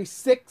carry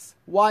 6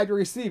 wide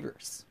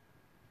receivers.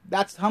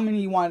 That's how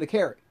many he wanted to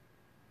carry.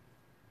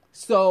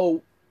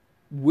 So,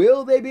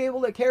 will they be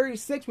able to carry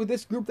 6 with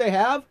this group they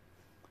have?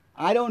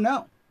 I don't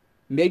know.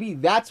 Maybe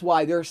that's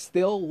why they're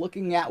still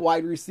looking at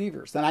wide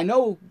receivers. And I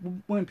know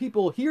when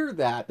people hear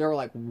that, they're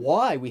like,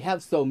 why? We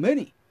have so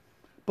many.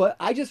 But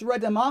I just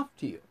read them off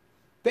to you.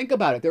 Think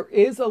about it. There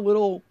is a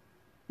little,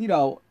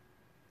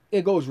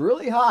 it goes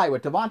really high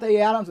with Devontae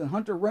Adams and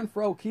Hunter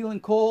Renfrow,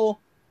 Keelan Cole.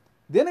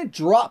 Then it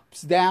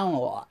drops down a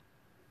lot.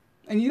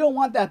 And you don't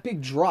want that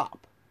big drop.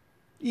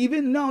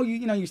 Even though,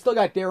 you still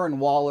got Darren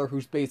Waller,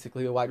 who's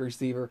basically a wide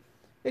receiver.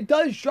 It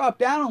does drop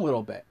down a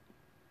little bit.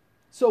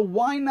 So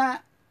why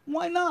not?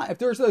 Why not? If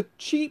there's a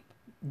cheap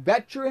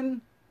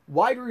veteran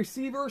wide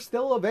receiver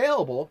still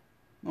available,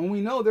 and we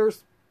know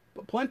there's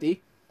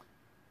plenty,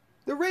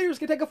 the Raiders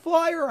can take a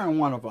flyer on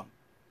one of them.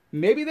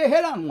 Maybe they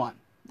hit on one.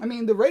 I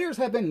mean, the Raiders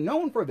have been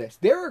known for this.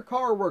 Derek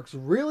Carr works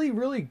really,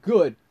 really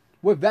good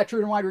with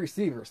veteran wide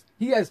receivers.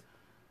 He has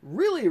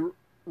really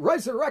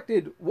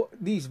resurrected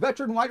these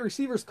veteran wide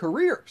receivers'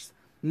 careers.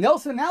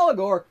 Nelson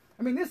Aguilar,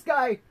 I mean, this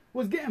guy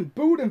was getting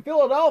booed in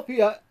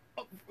Philadelphia.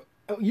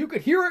 You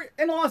could hear it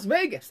in Las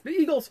Vegas. The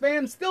Eagles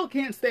fans still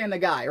can't stand the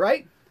guy,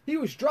 right? He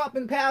was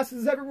dropping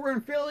passes everywhere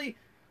in Philly,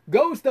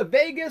 goes to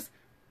Vegas,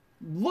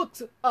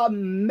 looks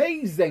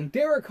amazing.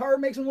 Derek Carr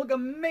makes him look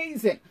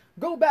amazing.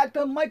 Go back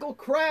to Michael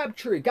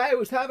Crabtree, guy who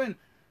was having,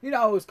 it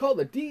was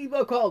called a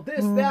diva, called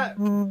this, that,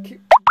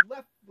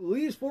 left,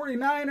 leaves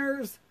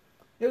 49ers.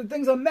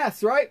 Thing's a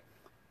mess, right?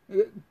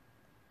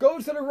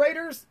 Goes to the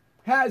Raiders,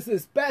 has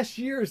his best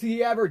years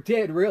he ever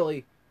did,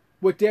 really,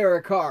 with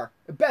Derek Carr.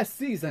 Best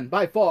season,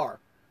 by far,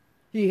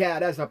 he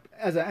had as an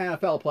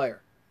NFL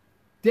player.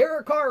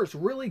 Derek Carr is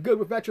really good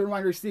with veteran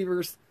wide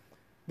receivers.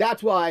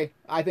 That's why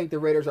I think the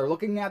Raiders are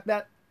looking at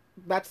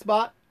that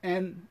spot,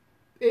 and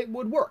it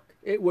would work.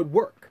 It would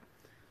work.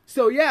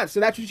 So, yeah, so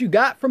that's what you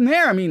got from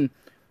there. I mean,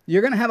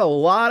 you're going to have a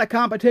lot of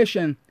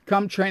competition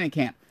come training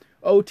camp.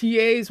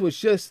 OTAs was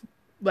just,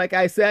 like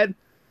I said,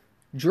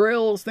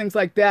 drills, things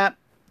like that.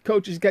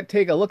 Coaches get to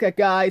take a look at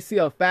guys, see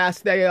how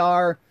fast they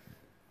are,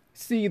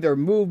 see their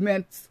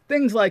movements,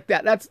 things like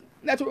that. That's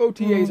what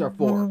OTAs are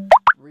for.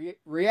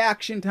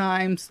 Reaction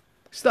times,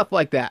 stuff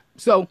like that.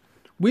 So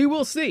we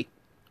will see.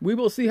 We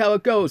will see how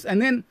it goes.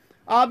 And then,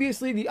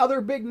 obviously, the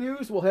other big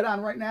news we'll hit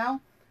on right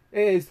now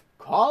is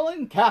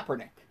Colin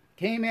Kaepernick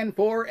came in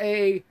for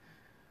a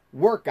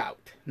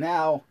workout.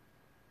 Now,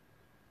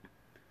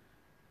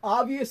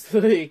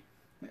 obviously,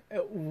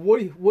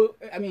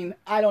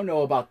 I don't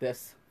know about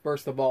this,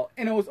 first of all.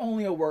 And it was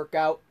only a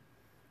workout.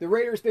 The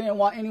Raiders didn't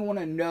want anyone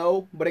to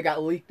know, but it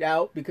got leaked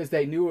out because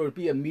they knew it would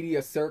be a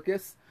media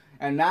circus.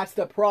 And that's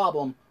the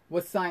problem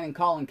with signing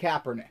Colin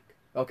Kaepernick,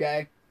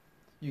 okay?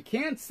 You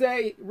can't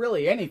say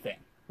really anything,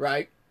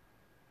 right?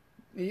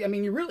 I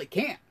mean, you really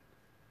can't.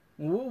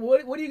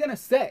 What are you going to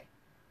say?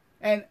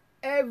 And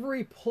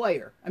every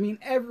player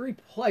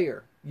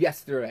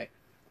yesterday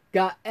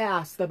got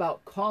asked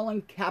about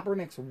Colin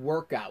Kaepernick's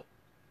workout.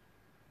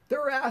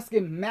 They're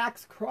asking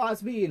Max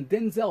Crosby and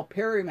Denzel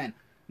Perryman.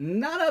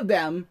 None of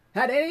them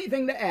had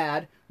anything to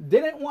add,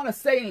 didn't want to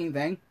say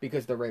anything,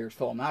 because the Raiders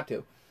told them not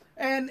to.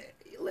 And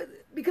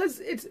because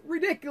it's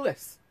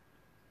ridiculous.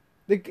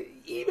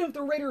 Even if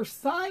the Raiders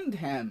signed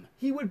him,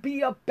 he would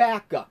be a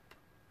backup.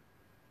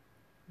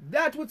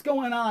 That's what's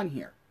going on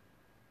here.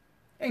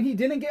 And he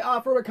didn't get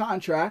offered a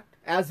contract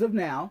as of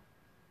now.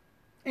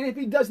 And if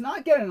he does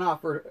not get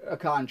a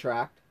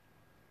contract,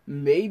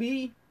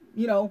 maybe,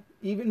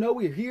 even though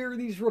we hear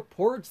these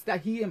reports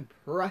that he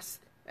impressed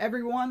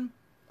everyone,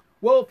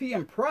 well, if he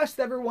impressed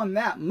everyone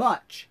that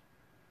much,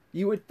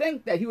 you would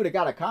think that he would have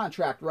got a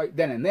contract right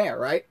then and there,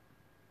 right?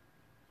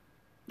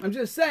 I'm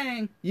just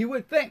saying, you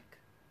would think.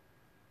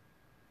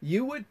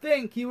 You would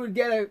think he would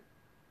get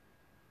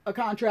a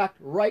contract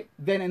right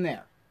then and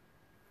there.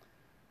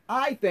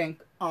 I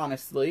think,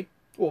 honestly,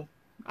 well,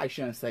 I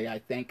shouldn't say I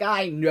think.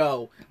 I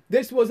know.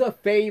 This was a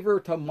favor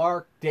to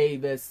Mark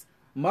Davis.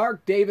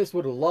 Mark Davis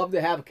would love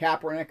to have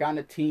Kaepernick on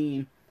the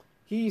team.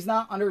 He's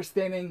not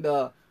understanding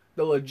the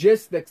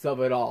logistics of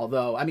it all,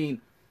 though. I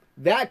mean,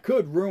 that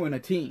could ruin a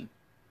team.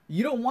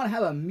 You don't want to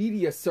have a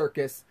media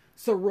circus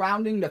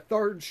surrounding the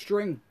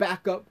third-string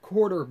backup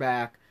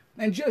quarterback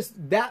and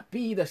just that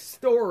be the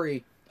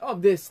story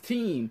of this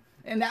team.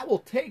 And that will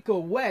take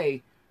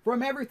away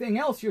from everything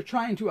else you're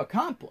trying to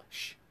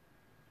accomplish.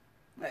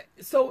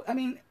 So, I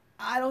mean,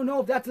 I don't know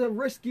if that's a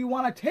risk you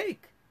want to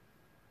take.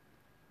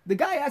 The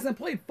guy hasn't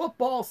played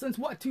football since,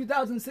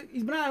 2006?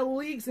 He's been out of the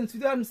league since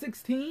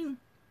 2016?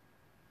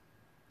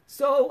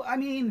 So, I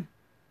mean,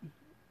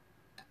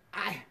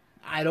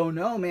 I don't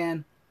know,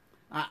 man.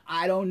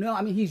 I don't know.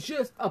 I mean, he's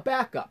just a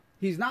backup.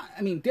 He's not,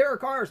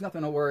 Derek Carr is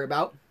nothing to worry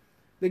about.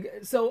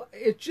 So,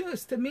 it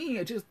just, to me,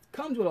 it just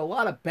comes with a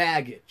lot of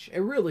baggage. It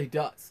really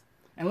does.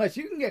 Unless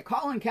you can get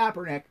Colin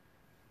Kaepernick,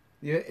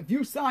 if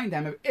you signed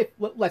him,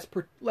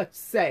 let's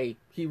say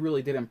he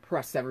really did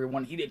impress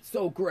everyone. He did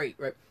so great,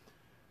 right?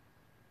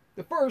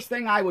 The first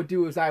thing I would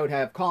do is I would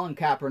have Colin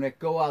Kaepernick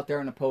go out there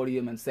on the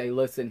podium and say,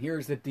 listen,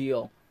 here's the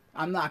deal.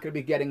 I'm not going to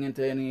be getting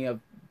into any of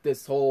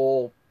this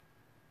whole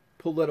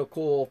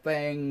political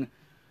thing.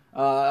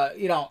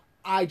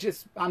 I'm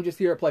just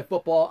here to play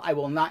football. I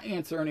will not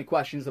answer any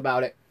questions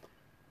about it.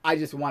 I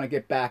just want to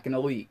get back in the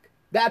league.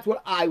 That's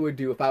what I would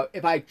do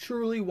if I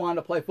truly want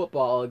to play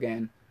football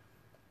again.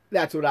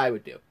 That's what I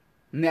would do.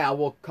 Now,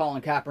 will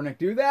Colin Kaepernick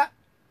do that?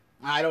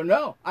 I don't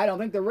know. I don't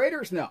think the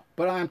Raiders know.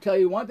 But I'm telling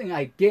you one thing.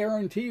 I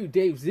guarantee you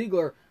Dave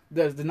Ziegler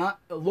does not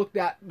look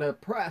at the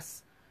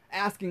press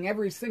asking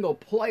every single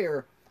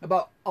player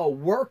about a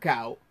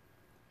workout.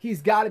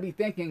 He's got to be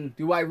thinking,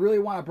 do I really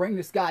want to bring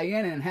this guy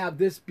in and have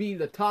this be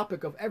the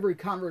topic of every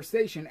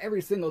conversation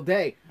every single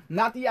day?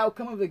 Not the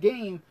outcome of the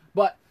game,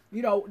 but,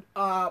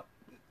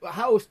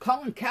 how is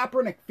Colin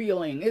Kaepernick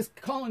feeling? Is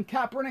Colin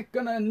Kaepernick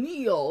going to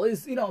kneel?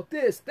 Is,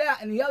 this, that,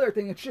 and the other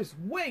thing. It's just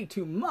way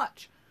too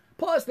much.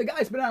 Plus, the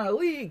guy's been out of the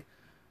league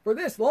for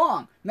this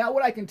long. Now,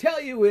 what I can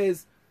tell you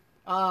is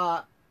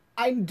I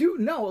do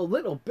know a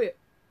little bit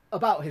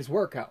about his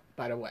workout,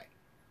 by the way.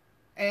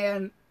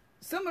 And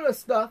some of the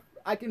stuff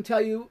I can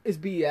tell you is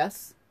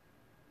BS.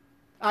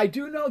 I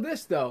do know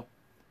this, though.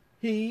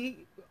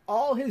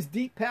 All his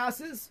deep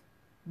passes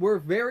were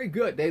very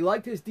good. They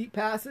liked his deep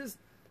passes.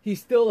 He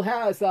still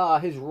has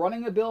his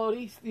running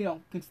ability,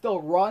 can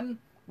still run,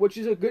 which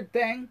is a good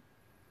thing.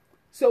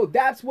 So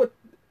that's what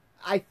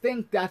I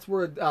think that's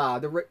where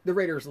the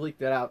Raiders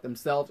leaked it out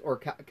themselves, or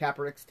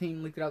Kaepernick's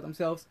team leaked it out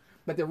themselves.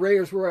 But the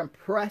Raiders were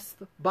impressed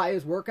by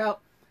his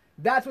workout.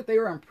 That's what they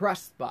were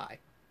impressed by.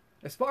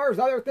 As far as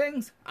other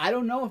things, I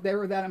don't know if they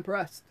were that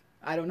impressed.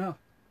 I don't know.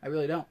 I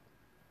really don't.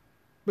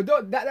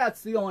 But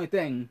that's the only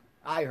thing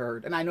I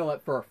heard. And I know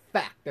it for a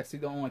fact that's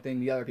the only thing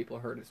the other people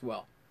heard as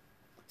well.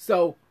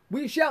 So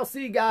we shall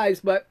see, guys.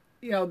 But,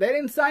 they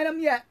didn't sign him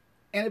yet.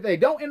 And if they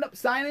don't end up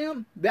signing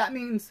him, that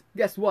means,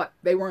 guess what?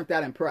 They weren't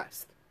that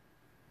impressed.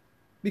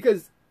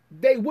 Because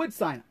they would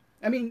sign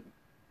him.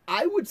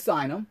 I would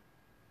sign him.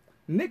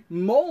 Nick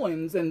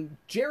Mullins and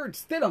Jared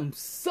Stidham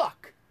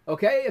suck.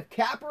 Okay? If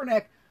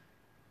Kaepernick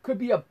could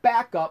be a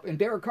backup and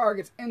Derek Carr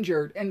gets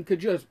injured and could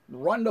just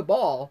run the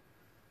ball,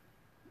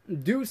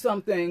 do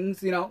some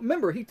things,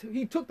 remember, he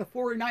took the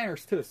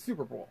 49ers to the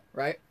Super Bowl,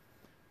 right?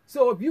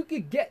 So if you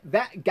could get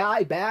that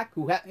guy back,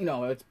 that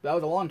was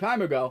a long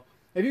time ago,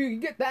 if you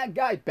could get that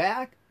guy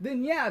back,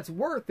 then yeah, it's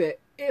worth it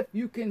if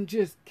you can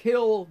just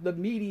kill the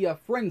media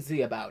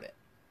frenzy about it.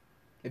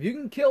 If you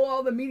can kill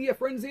all the media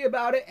frenzy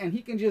about it and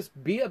he can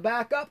just be a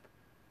backup,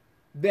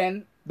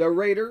 then the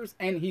Raiders,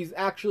 and he's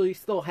actually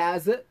still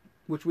has it,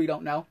 which we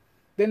don't know,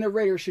 then the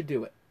Raiders should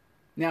do it.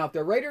 Now, if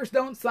the Raiders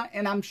don't sign,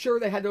 and I'm sure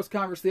they had those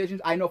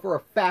conversations. I know for a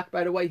fact,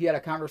 by the way, he had a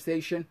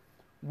conversation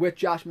with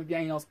Josh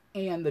McDaniels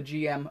and the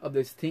GM of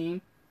this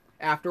team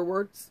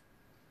afterwards.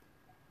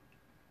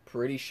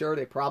 Pretty sure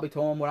they probably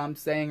told him what I'm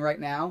saying right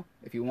now.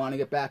 If you want to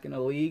get back in the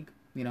league,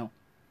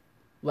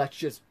 let's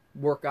just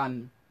work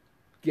on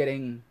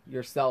getting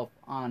yourself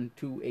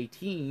onto a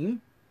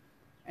team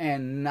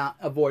and not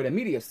avoid a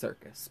media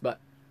circus. But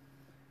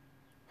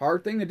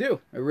hard thing to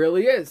do. It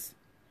really is.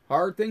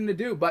 Hard thing to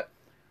do. But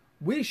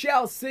we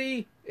shall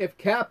see if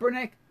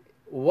Kaepernick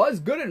was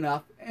good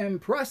enough,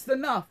 impressed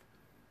enough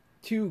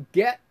to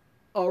get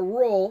a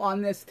role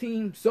on this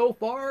team. So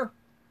far,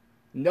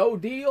 no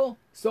deal.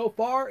 So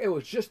far, it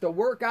was just a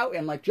workout.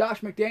 And like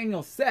Josh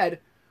McDaniels said,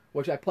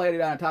 which I played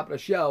it on top of the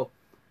show,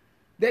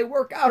 they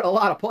work out a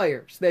lot of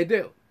players. They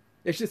do.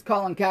 It's just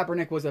Colin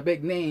Kaepernick was a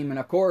big name. And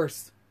of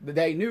course,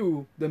 they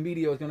knew the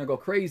media was going to go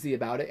crazy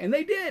about it. And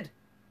they did.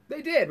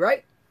 They did,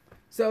 right?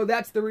 So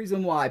that's the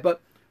reason why. But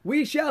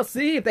we shall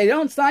see. If they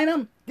don't sign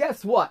him,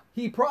 guess what?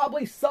 He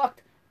probably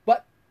sucked.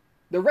 But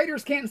the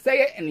Raiders can't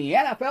say it. And the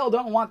NFL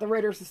don't want the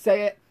Raiders to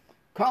say it.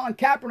 Colin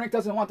Kaepernick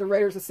doesn't want the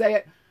Raiders to say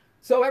it.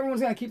 So everyone's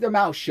going to keep their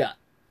mouth shut,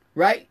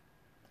 right?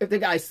 If the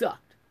guy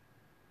sucked.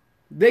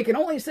 They can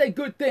only say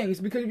good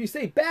things, because if you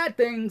say bad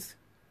things,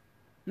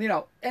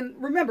 and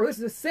remember, this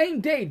is the same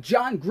day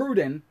John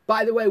Gruden,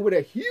 by the way, with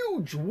a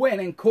huge win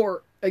in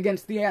court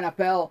against the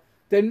NFL,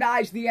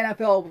 denies the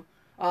NFL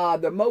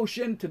the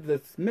motion to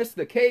dismiss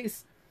the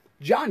case.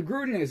 John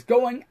Gruden is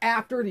going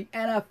after the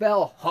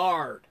NFL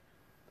hard.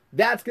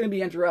 That's going to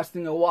be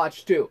interesting to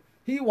watch, too.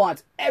 He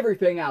wants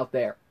everything out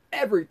there.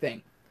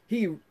 Everything.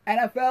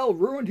 NFL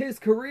ruined his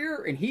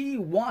career, and he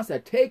wants to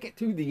take it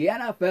to the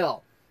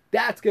NFL.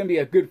 That's going to be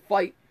a good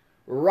fight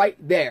right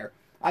there.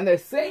 On the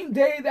same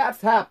day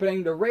that's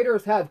happening, the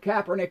Raiders have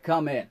Kaepernick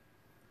come in.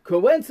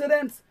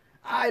 Coincidence?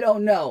 I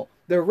don't know.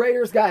 The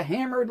Raiders got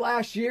hammered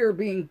last year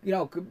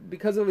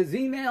because of his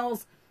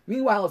emails.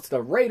 Meanwhile, it's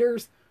the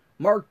Raiders.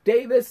 Mark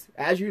Davis,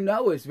 as you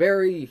know, is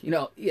very,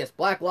 he has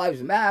Black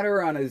Lives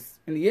Matter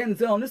in the end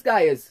zone. This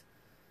guy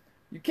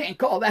you can't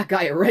call that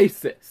guy a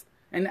racist.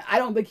 And I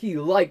don't think he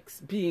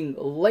likes being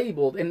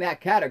labeled in that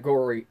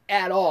category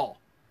at all.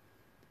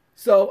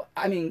 So,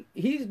 I mean,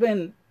 he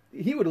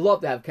would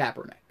love to have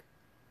Kaepernick.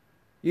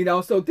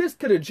 So this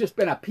could have just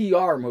been a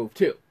PR move,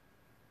 too.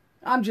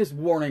 I'm just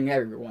warning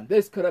everyone.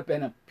 This could have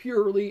been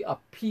purely a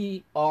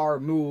PR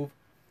move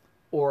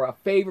or a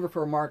favor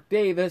for Mark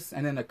Davis.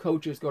 And then the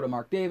coaches go to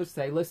Mark Davis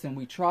and say, listen,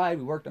 we tried,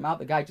 we worked him out.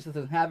 The guy just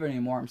doesn't have it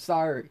anymore. I'm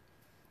sorry.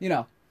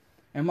 And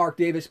Mark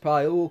Davis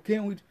probably,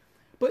 can't we...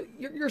 But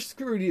you're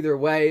screwed either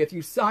way. If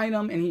you sign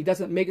him and he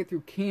doesn't make it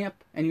through camp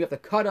and you have to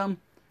cut him,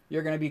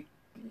 you're going to be,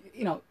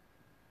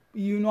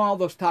 all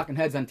those talking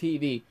heads on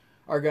TV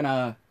are going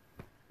to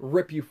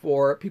rip you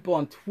for it. People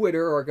on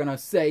Twitter are going to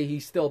say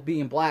he's still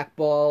being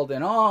blackballed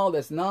and all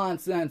this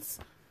nonsense.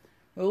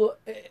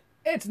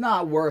 It's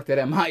not worth it,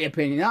 in my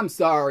opinion. I'm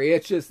sorry.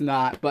 It's just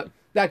not. But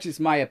that's just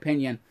my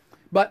opinion.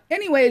 But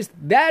anyways,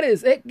 that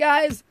is it,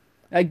 guys.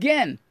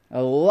 Again,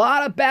 a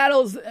lot of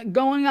battles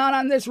going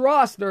on this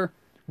roster.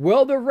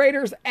 Will the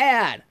Raiders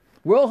add?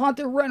 Will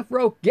Hunter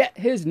Renfrow get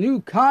his new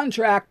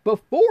contract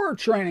before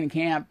training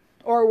camp?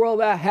 Or will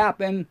that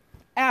happen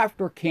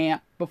after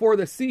camp, before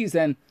the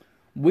season?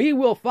 We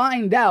will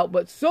find out,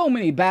 but so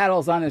many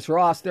battles on this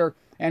roster.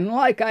 And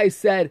like I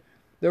said,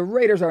 the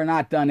Raiders are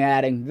not done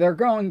adding. They're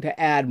going to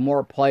add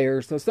more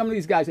players. So some of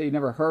these guys that you've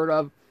never heard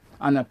of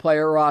on the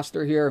player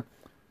roster here,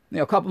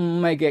 a couple of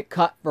them may get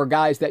cut for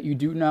guys that you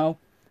do know.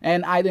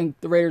 And I think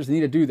the Raiders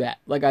need to do that.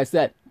 Like I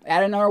said,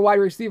 add another wide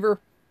receiver.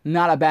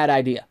 Not a bad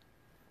idea.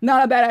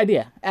 Not a bad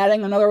idea.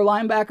 Adding another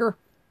linebacker,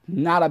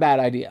 not a bad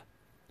idea.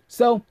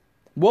 So,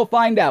 we'll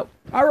find out.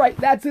 All right,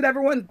 that's it,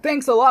 everyone.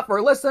 Thanks a lot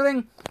for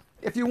listening.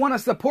 If you want to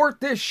support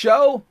this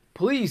show,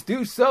 please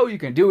do so. You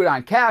can do it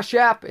on Cash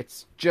App.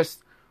 It's just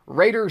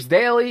Raiders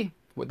Daily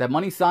with the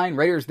money sign,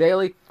 Raiders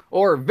Daily,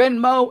 or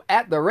Venmo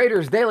at the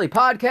Raiders Daily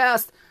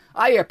Podcast.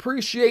 I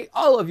appreciate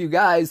all of you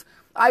guys.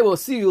 I will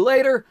see you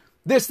later.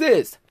 This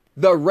is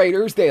the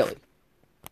Raiders Daily.